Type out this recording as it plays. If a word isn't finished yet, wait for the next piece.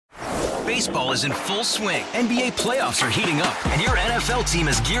Baseball is in full swing. NBA playoffs are heating up, and your NFL team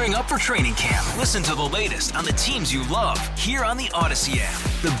is gearing up for training camp. Listen to the latest on the teams you love here on the Odyssey app.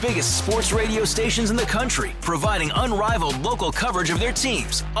 The biggest sports radio stations in the country, providing unrivaled local coverage of their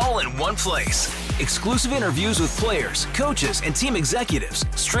teams, all in one place. Exclusive interviews with players, coaches, and team executives,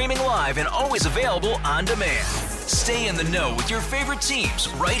 streaming live and always available on demand. Stay in the know with your favorite teams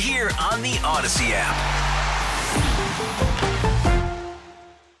right here on the Odyssey app.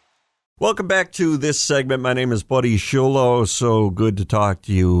 Welcome back to this segment. My name is Buddy Schulo. So good to talk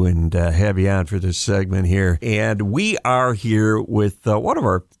to you and have you on for this segment here. And we are here with one of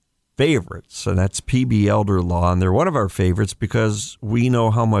our favorites, and that's PB Elder Law. And they're one of our favorites because we know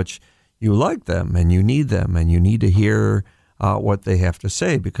how much you like them and you need to hear what they have to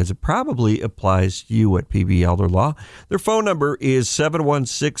say because it probably applies to you at PB Elder Law. Their phone number is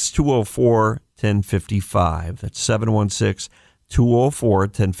 716-204-1055. That's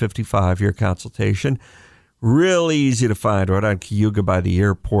 716-204-1055, your consultation. Really easy to find right on Cayuga by the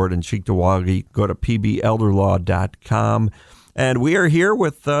airport in Cheektowaga. Go to pblderlaw.com. And we are here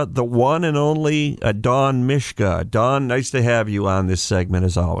with the one and only Dawn Mishka. Dawn, nice to have you on this segment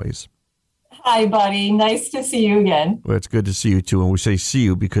as always. Hi, buddy. Nice to see you again. Well, it's good to see you, too. And we say see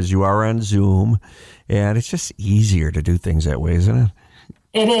you because you are on Zoom. And it's just easier to do things that way, isn't it?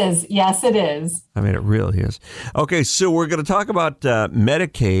 It is. Yes, it is. I mean, it really is. Okay, so we're going to talk about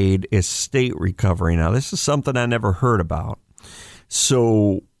Medicaid estate recovery. Now, this is something I never heard about.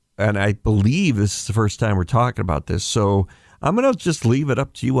 So, and I believe this is the first time we're talking about this. So I'm going to just leave it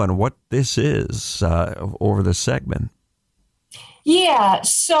up to you on what this is over the segment. Yeah.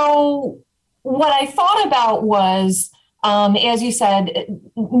 So what I thought about was, as you said,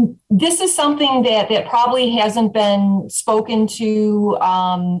 this is something that probably hasn't been spoken to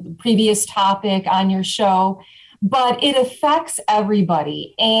previous topic on your show, but it affects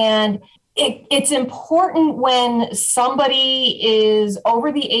everybody. And it's important when somebody is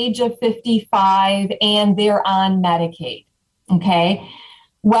over the age of 55 and they're on Medicaid, okay?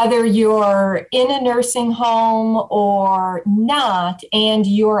 Whether you're in a nursing home or not, and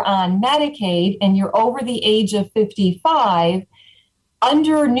you're on Medicaid and you're over the age of 55,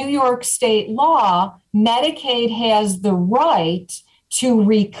 under New York state law, Medicaid has the right to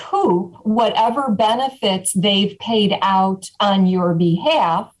recoup whatever benefits they've paid out on your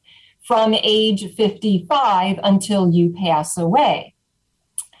behalf from age 55 until you pass away.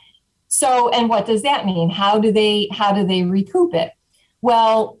 So, and what does that mean? How do they recoup it?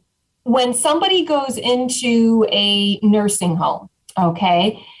 Well, when somebody goes into a nursing home,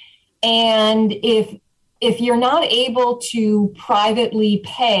 okay, and if you're not able to privately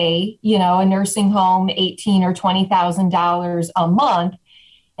pay, a nursing home $18,000 or $20,000 a month,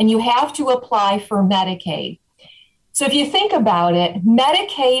 and you have to apply for Medicaid. So if you think about it,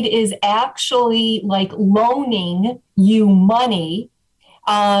 Medicaid is actually like loaning you money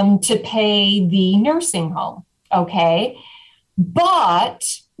to pay the nursing home, okay? But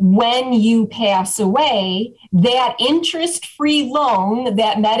when you pass away, that interest-free loan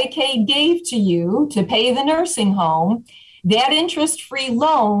that Medicaid gave to you to pay the nursing home, that interest-free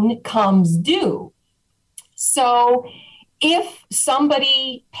loan comes due. So if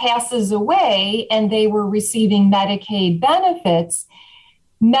somebody passes away and they were receiving Medicaid benefits,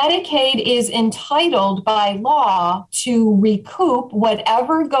 Medicaid is entitled by law to recoup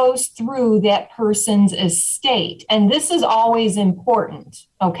whatever goes through that person's estate. And this is always important,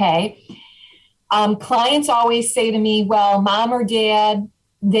 okay? Clients always say to me, well, mom or dad,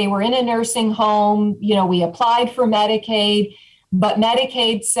 they were in a nursing home, we applied for Medicaid, but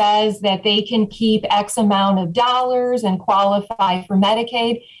Medicaid says that they can keep X amount of dollars and qualify for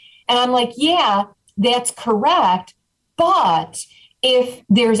Medicaid. And I'm like, yeah, that's correct, but if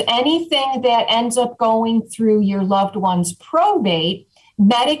there's anything that ends up going through your loved one's probate,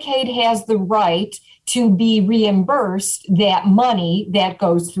 Medicaid has the right to be reimbursed that money that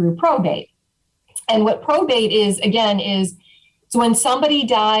goes through probate. And what probate is, again, is so when somebody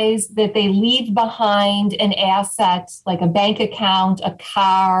dies, that they leave behind an asset like a bank account, a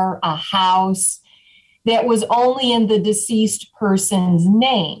car, a house that was only in the deceased person's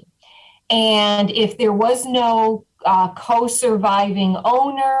name. And if there was no co-surviving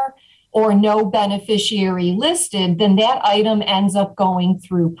owner or no beneficiary listed, then that item ends up going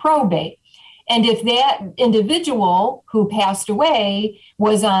through probate. And if that individual who passed away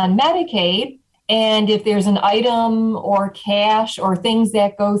was on Medicaid, and if there's an item or cash or things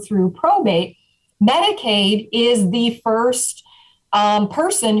that go through probate, Medicaid is the first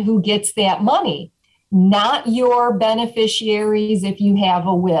person who gets that money, not your beneficiaries if you have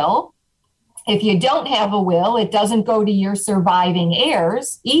a will, If you don't have a will, it doesn't go to your surviving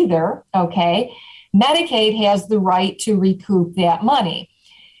heirs either, okay? Medicaid has the right to recoup that money.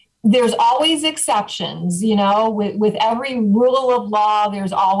 There's always exceptions, with every rule of law,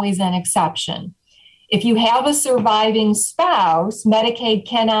 there's always an exception. If you have a surviving spouse, Medicaid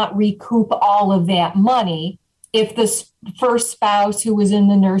cannot recoup all of that money if the first spouse who was in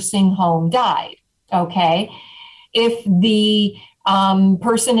the nursing home died, okay? If the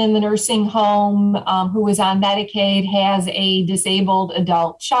person in the nursing home who was on Medicaid has a disabled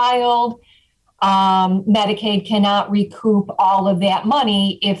adult child, Medicaid cannot recoup all of that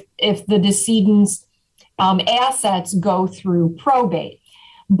money if the decedent's assets go through probate.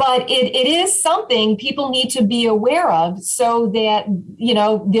 But it is something people need to be aware of so that,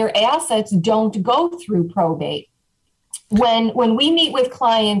 their assets don't go through probate. When we meet with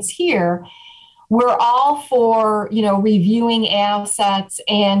clients here, we're all for, reviewing assets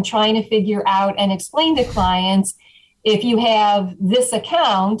and trying to figure out and explain to clients, if you have this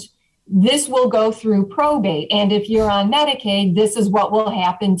account, this will go through probate. And if you're on Medicaid, this is what will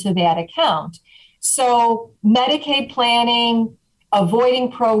happen to that account. So Medicaid planning,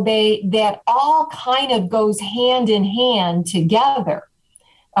 avoiding probate, that all kind of goes hand in hand together.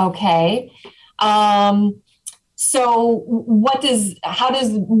 Okay. So how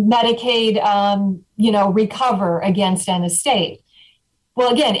does Medicaid, recover against an estate?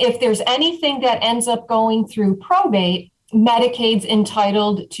 Well, again, if there's anything that ends up going through probate, Medicaid's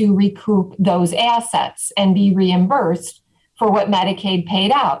entitled to recoup those assets and be reimbursed for what Medicaid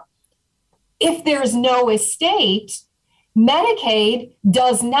paid out. If there's no estate, Medicaid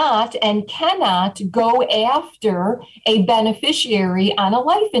does not and cannot go after a beneficiary on a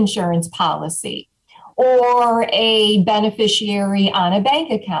life insurance policy, or a beneficiary on a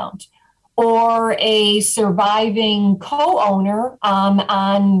bank account, or a surviving co-owner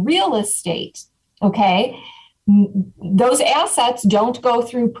on real estate, okay? Those assets don't go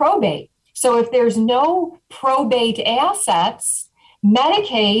through probate. So if there's no probate assets,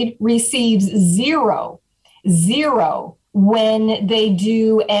 Medicaid receives zero when they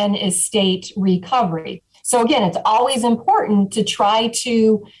do an estate recovery. So again, it's always important to try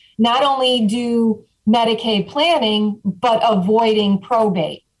to not only do Medicaid planning, but avoiding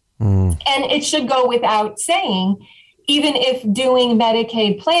probate. And it should go without saying, even if doing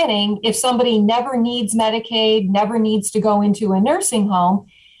Medicaid planning, if somebody never needs Medicaid, never needs to go into a nursing home,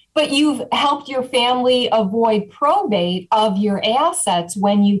 but you've helped your family avoid probate of your assets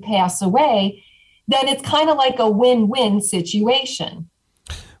when you pass away, then it's kind of like a win-win situation.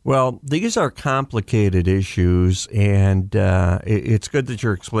 Well, these are complicated issues, and it's good that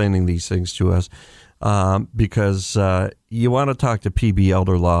you're explaining these things to us. Because you want to talk to PB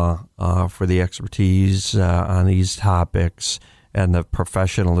Elder Law for the expertise on these topics and the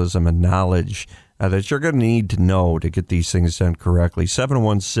professionalism and knowledge that you're going to need to know to get these things done correctly.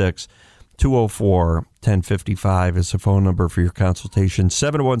 716-204-1055 is the phone number for your consultation.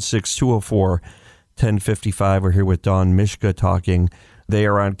 716-204-1055. We're here with Dawn Mishka talking. They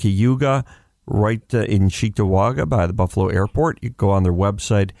are on Cayuga, right in Cheektowaga by the Buffalo Airport. You can go on their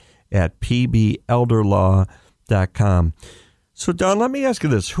website at pbelderlaw.com. So, Don, let me ask you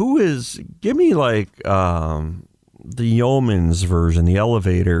this. Give me the yeoman's version, the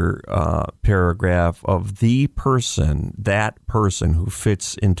elevator paragraph of that person who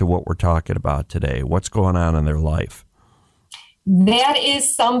fits into what we're talking about today. What's going on in their life? That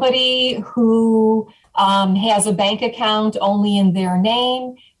is somebody who has a bank account only in their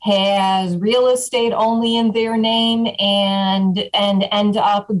name, has real estate only in their name, and end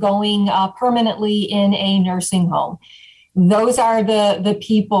up going permanently in a nursing home. Those are the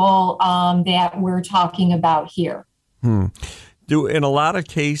people that we're talking about here. In a lot of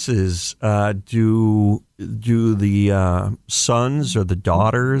cases, do the sons or the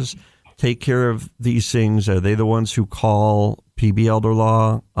daughters take care of these things? Are they the ones who call PB Elder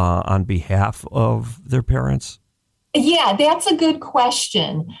Law on behalf of their parents? Yeah, that's a good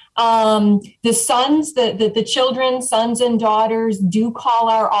question. The sons, the children, sons and daughters do call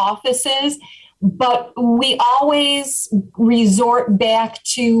our offices, but we always resort back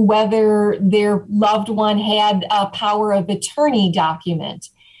to whether their loved one had a power of attorney document.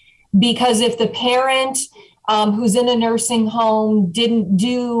 Because if the parent who's in a nursing home didn't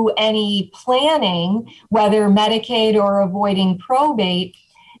do any planning, whether Medicaid or avoiding probate,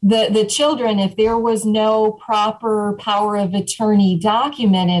 the children, if there was no proper power of attorney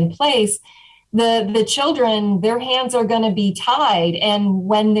document in place, the children, their hands are going to be tied. And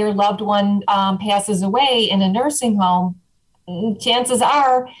when their loved one passes away in a nursing home, chances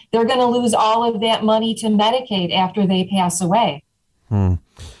are they're going to lose all of that money to Medicaid after they pass away.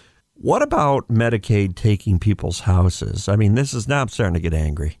 What about Medicaid taking people's houses? I mean, I'm starting to get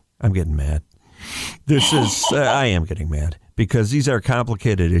angry. I'm getting mad. I am getting mad because these are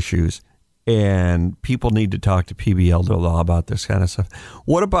complicated issues and people need to talk to PB Elder Law about this kind of stuff.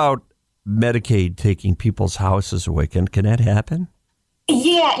 What about Medicaid taking people's houses away? Can that happen?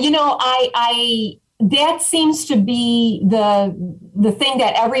 Yeah, I that seems to be the thing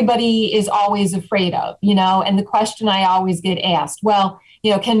that everybody is always afraid of, and the question I always get asked, well,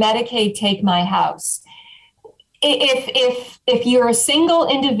 can Medicaid take my house? If you're a single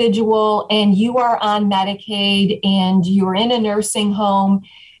individual and you are on Medicaid and you're in a nursing home,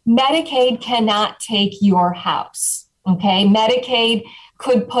 Medicaid cannot take your house. Okay. Medicaid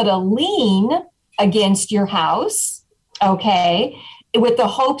could put a lien against your house. Okay. With the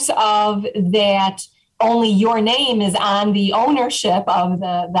hopes of that only your name is on the ownership of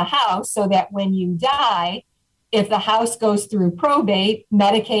the house, so that when you die, if the house goes through probate,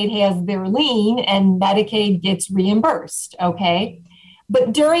 Medicaid has their lien and Medicaid gets reimbursed, okay?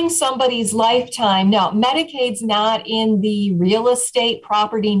 But during somebody's lifetime, no, Medicaid's not in the real estate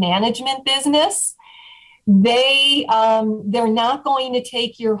property management business. They're not going to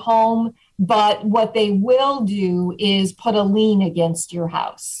take your home, but what they will do is put a lien against your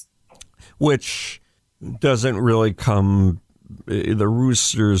house. Which doesn't really the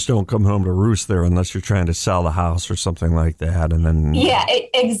roosters don't come home to roost there unless you're trying to sell the house or something like that. And then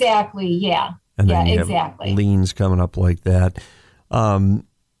exactly. Yeah. And then you exactly. have liens coming up like that.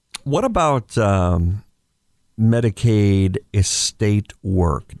 What about Medicaid estate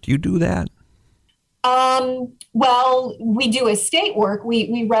work? Do you do that? Well, we do estate work.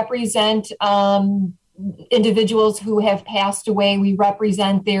 We represent individuals who have passed away. We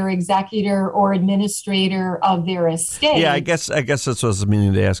represent their executor or administrator of their estate. Yeah, I guess that's what I was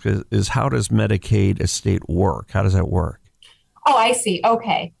meaning to ask is how does Medicaid estate work? How does that work? Oh, I see.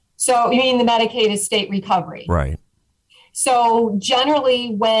 Okay. So you mean the Medicaid estate recovery? Right. So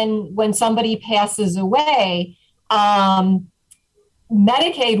generally when somebody passes away,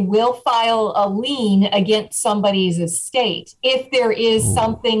 Medicaid will file a lien against somebody's estate. If there is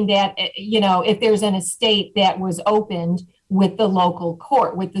something that, if there's an estate that was opened with the local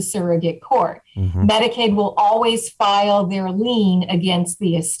court, with the surrogate court, Medicaid will always file their lien against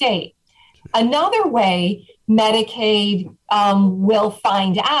the estate. Another way Medicaid will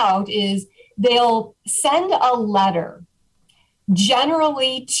find out is they'll send a letter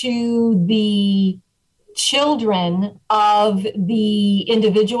generally to the children of the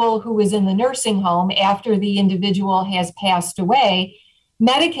individual who is in the nursing home after the individual has passed away.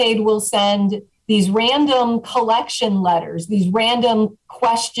 Medicaid will send these random collection letters, these random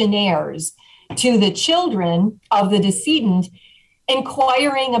questionnaires to the children of the decedent,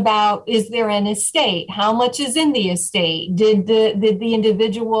 inquiring about, is there an estate? How much is in the estate? Did the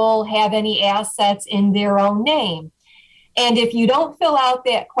individual have any assets in their own name? And if you don't fill out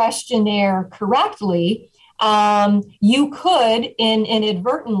that questionnaire correctly, you could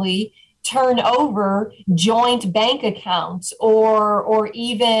inadvertently turn over joint bank accounts or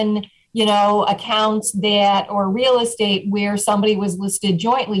even, accounts or real estate where somebody was listed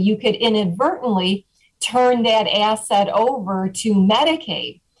jointly. You could inadvertently turn that asset over to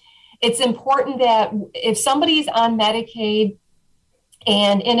Medicaid. It's important that if somebody's on Medicaid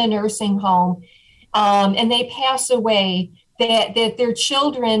and in a nursing home, and they pass away, that their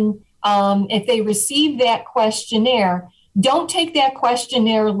children, if they receive that questionnaire, don't take that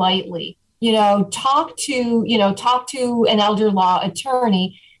questionnaire lightly. Talk to an elder law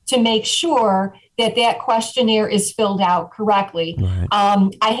attorney to make sure that questionnaire is filled out correctly. Right.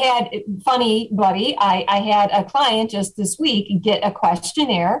 I had a client just this week get a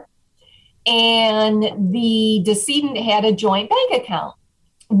questionnaire, and the decedent had a joint bank account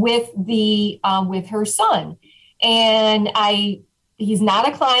with her son. And he's not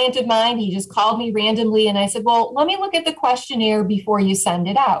a client of mine. He just called me randomly. And I said, well, let me look at the questionnaire before you send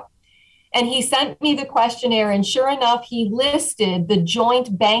it out. And he sent me the questionnaire. And sure enough, he listed the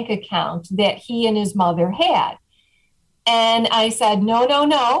joint bank account that he and his mother had. And I said,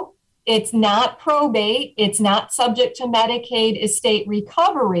 no, it's not probate. It's not subject to Medicaid estate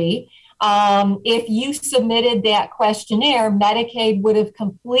recovery. If you submitted that questionnaire, Medicaid would have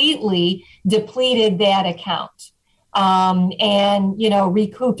completely depleted that account and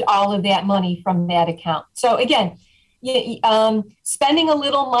recouped all of that money from that account. So again, spending a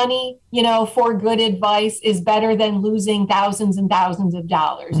little money, for good advice is better than losing thousands and thousands of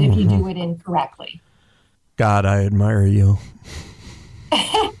dollars if you do it incorrectly. God, I admire you.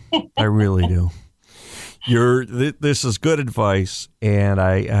 I really do. This is good advice, and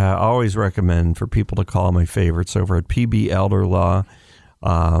I always recommend for people to call my favorites over at PB Elder Law.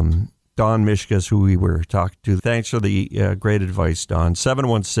 Dawn Mishkas, who we were talking to. Thanks for the great advice, Dawn.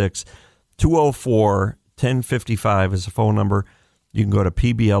 716-204-1055 is the phone number. You can go to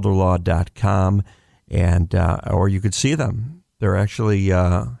pbelderlaw.com, and or you could see them. They're actually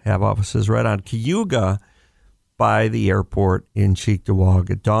have offices right on Cayuga by the airport in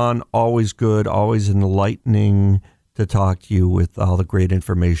Cheektowaga. Dawn, always good, always enlightening to talk to you with all the great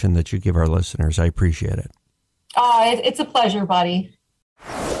information that you give our listeners. I appreciate it. It's a pleasure, buddy.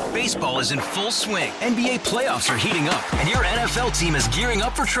 Baseball is in full swing. NBA playoffs are heating up, and your NFL team is gearing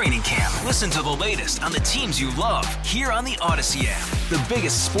up for training camp. Listen to the latest on the teams you love here on the Odyssey app. The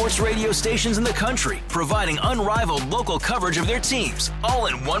biggest sports radio stations in the country, providing unrivaled local coverage of their teams, all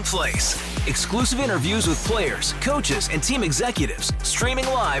in one place. Exclusive interviews with players, coaches, and team executives, streaming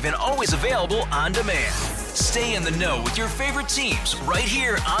live and always available on demand. Stay in the know with your favorite teams right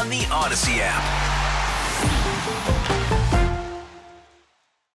here on the Odyssey app.